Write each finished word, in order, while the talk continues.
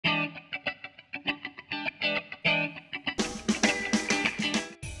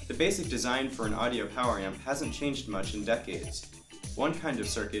basic design for an audio power amp hasn't changed much in decades. One kind of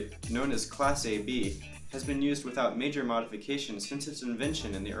circuit, known as Class AB, has been used without major modification since its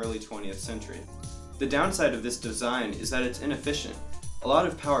invention in the early 20th century. The downside of this design is that it's inefficient. A lot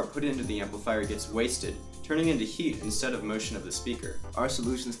of power put into the amplifier gets wasted, turning into heat instead of motion of the speaker. Our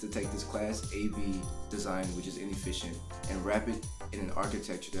solution is to take this Class AB design, which is inefficient, and wrap it in an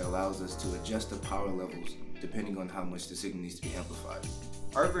architecture that allows us to adjust the power levels depending on how much the signal needs to be amplified.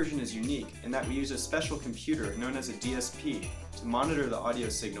 Our version is unique in that we use a special computer known as a DSP to monitor the audio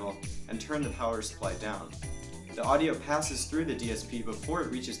signal and turn the power supply down. The audio passes through the DSP before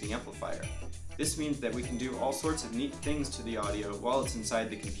it reaches the amplifier. This means that we can do all sorts of neat things to the audio while it's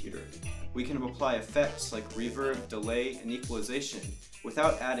inside the computer. We can apply effects like reverb, delay, and equalization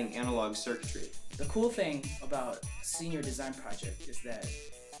without adding analog circuitry. The cool thing about a senior design project is that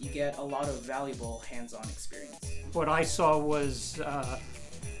you get a lot of valuable hands-on experience. What I saw was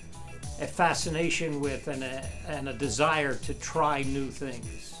a fascination with and a desire to try new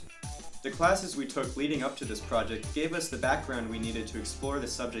things. The classes we took leading up to this project gave us the background we needed to explore the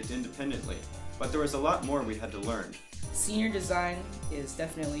subject independently, but there was a lot more we had to learn. Senior design is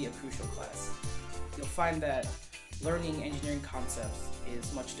definitely a crucial class. You'll find that learning engineering concepts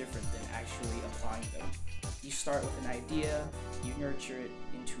is much different than actually applying them. You start with an idea, you nurture it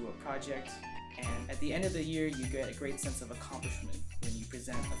into a project, and at the end of the year you get a great sense of accomplishment when you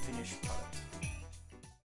present a finished product.